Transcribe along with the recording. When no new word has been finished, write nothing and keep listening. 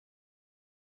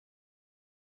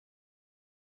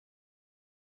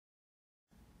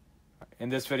In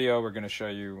this video, we're going to show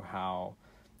you how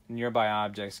nearby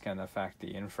objects can affect the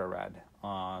infrared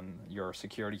on your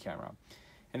security camera.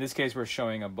 In this case, we're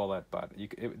showing a bullet, but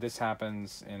this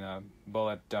happens in a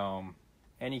bullet, dome,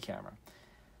 any camera.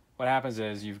 What happens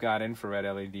is you've got infrared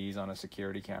LEDs on a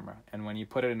security camera, and when you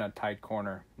put it in a tight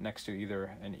corner next to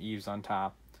either an eaves on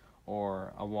top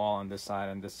or a wall on this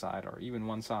side, or even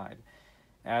one side,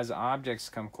 as objects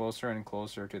come closer and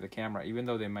closer to the camera, even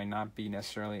though they might not be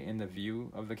necessarily in the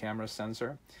view of the camera's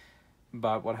sensor,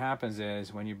 but what happens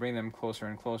is when you bring them closer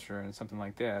and closer and something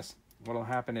like this, what will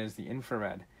happen is the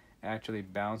infrared actually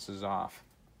bounces off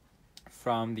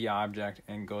from the object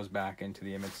and goes back into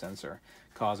the image sensor,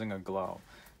 causing a glow.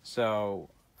 So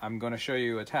I'm going to show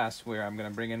you a test where I'm going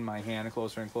to bring in my hand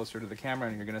closer and closer to the camera,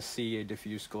 and you're going to see a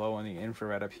diffuse glow in the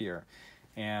infrared up here,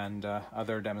 and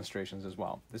other demonstrations as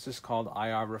well. This is called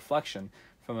IR reflection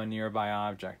from a nearby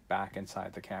object back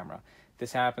inside the camera.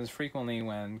 This happens frequently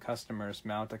when customers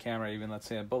mount a camera, even let's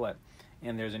say a bullet,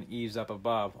 and there's an eaves up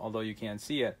above. Although you can't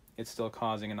see it, it's still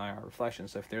causing an IR reflection.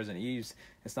 So if there's an eaves,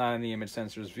 it's not in the image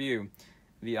sensor's view,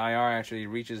 the IR actually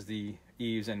reaches the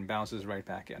eaves and bounces right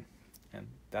back in. And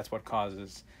that's what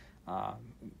causes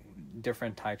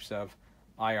different types of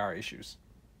IR issues.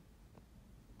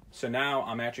 So now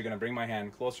I'm actually going to bring my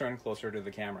hand closer and closer to the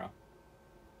camera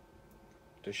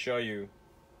to show you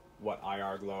what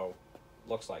IR glow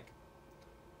looks like,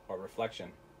 or reflection.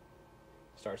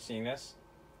 Start seeing this?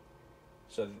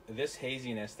 So this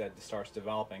haziness that starts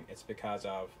developing, it's because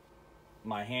of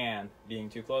my hand being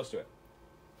too close to it.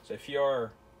 So if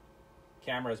your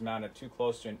camera is mounted too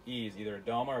close to an eaves, either a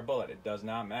dome or a bullet, it does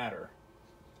not matter,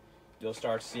 you'll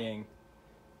start seeing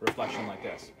reflection like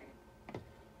this.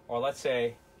 Or let's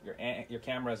say your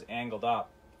camera is angled up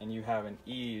and you have an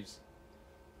eaves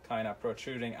kind of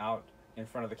protruding out in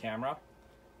front of the camera,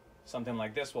 something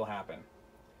like this will happen.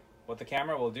 What the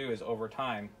camera will do is, over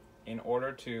time, in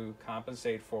order to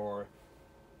compensate for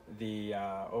the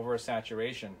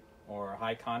oversaturation or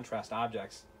high contrast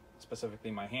objects,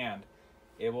 specifically my hand,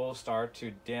 it will start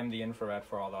to dim the infrared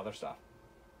for all the other stuff.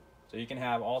 So you can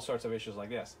have all sorts of issues like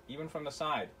this. Even from the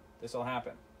side, this will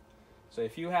happen. So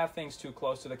if you have things too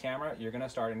close to the camera, you're going to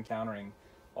start encountering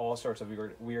all sorts of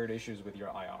weird issues with your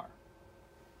IR.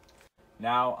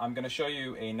 Now I'm going to show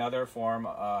you another form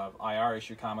of IR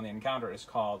issue commonly encountered. It's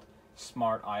called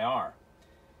smart IR.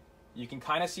 You can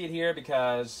kind of see it here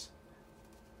because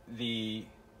the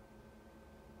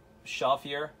shelf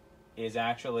here is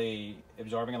actually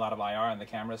absorbing a lot of IR and the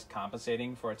camera is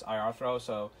compensating for its IR throw,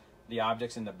 so the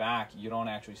objects in the back, you don't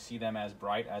actually see them as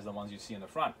bright as the ones you see in the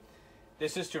front.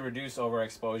 This is to reduce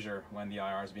overexposure when the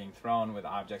IR is being thrown with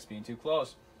objects being too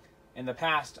close. In the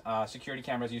past, security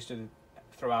cameras used to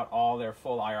throw out all their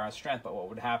full IR strength, but what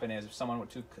would happen is if someone would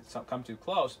come too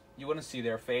close, you wouldn't see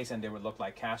their face and they would look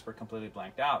like Casper, completely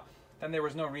blanked out. Then there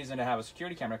was no reason to have a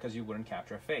security camera because you wouldn't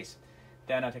capture a face.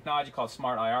 Then a technology called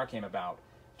smart IR came about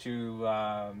to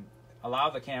allow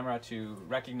the camera to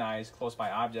recognize close-by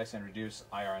objects and reduce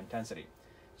IR intensity.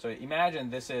 So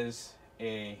imagine this is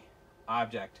a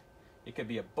object. It could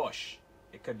be a bush,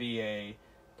 it could be a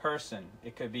person,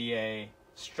 it could be a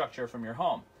structure from your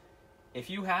home. If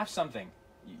you have something,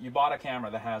 you bought a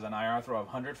camera that has an IR throw of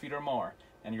 100 feet or more,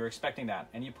 and you're expecting that,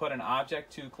 and you put an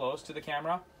object too close to the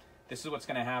camera, this is what's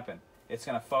going to happen. It's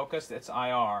going to focus its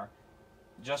IR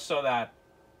just so that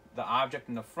the object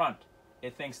in the front,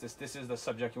 it thinks this is the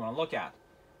subject you want to look at,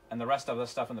 and the rest of the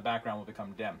stuff in the background will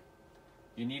become dim.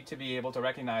 You need to be able to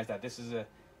recognize that this is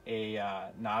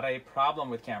not a problem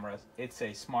with cameras, it's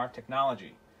a smart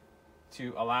technology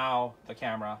to allow the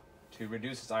camera to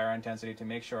reduce its IR intensity to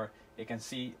make sure it can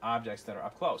see objects that are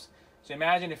up close. So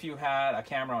imagine if you had a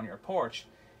camera on your porch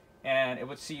and it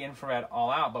would see infrared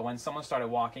all out, but when someone started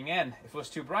walking in, if it was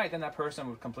too bright, then that person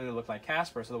would completely look like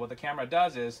Casper. So what the camera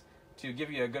does is, to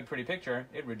give you a good pretty picture,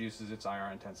 it reduces its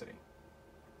IR intensity.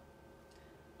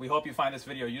 We hope you find this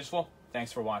video useful.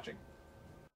 Thanks for watching.